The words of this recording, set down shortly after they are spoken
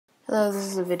Hello, this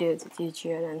is a video to teach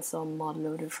you how to install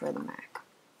ModLoader for the Mac,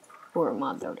 or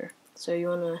ModLoader. So you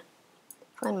want to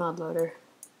find ModLoader,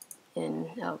 and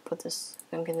I'll put this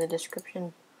link in the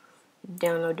description.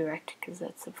 Download direct, because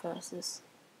that's the fastest.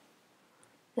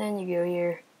 Then you go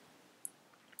here,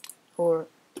 or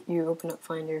you open up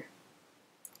Finder.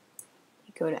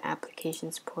 You go to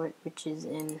Application Support, which is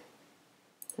in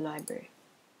the library.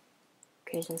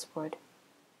 Application Support,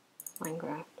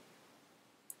 MineCraft,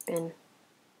 bin.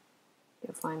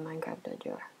 You'll find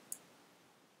MineCraft.jar.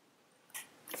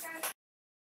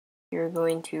 You're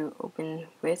going to open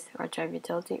with Archive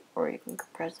Utility, or you can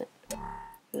compress it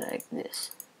like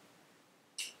this.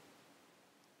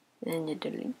 Then you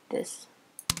delete this.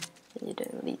 Then you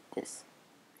delete this.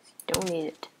 You don't need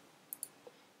it.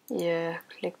 Yeah,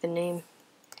 click the name.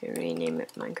 You rename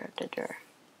it MineCraft.jar.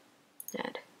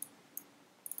 Add.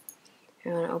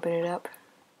 You want to open it up.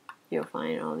 You'll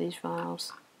find all these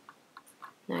files.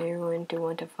 Now you're going to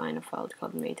want to find a file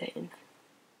called meta.inf.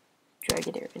 Drag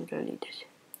it here and delete it.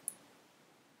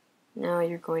 Now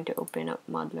you're going to open up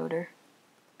ModLoader.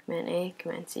 Command A,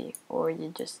 Command C, or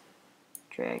you just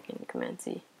drag and Command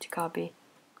C to copy,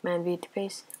 Command V to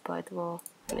paste, apply to all,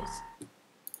 release.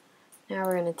 Now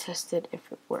we're going to test it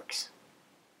if it works.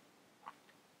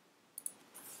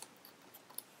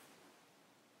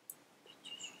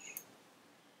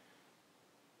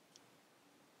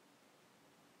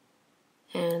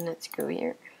 And let's go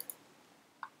here.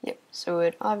 Yep, so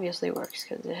it obviously works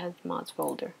because it has mods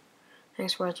folder.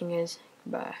 Thanks for watching, guys.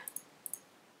 Goodbye.